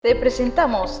Te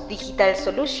presentamos Digital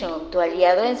Solution, tu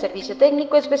aliado en servicio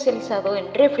técnico especializado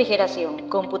en refrigeración,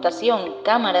 computación,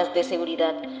 cámaras de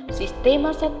seguridad,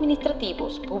 sistemas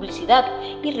administrativos, publicidad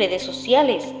y redes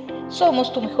sociales.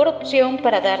 Somos tu mejor opción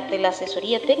para darte la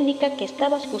asesoría técnica que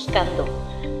estabas buscando,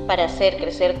 para hacer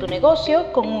crecer tu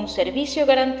negocio con un servicio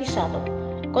garantizado.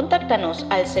 Contáctanos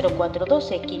al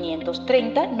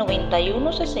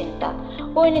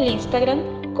 0412-530-9160 o en el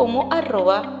Instagram como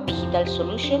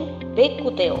 @digitalsolutiondqto.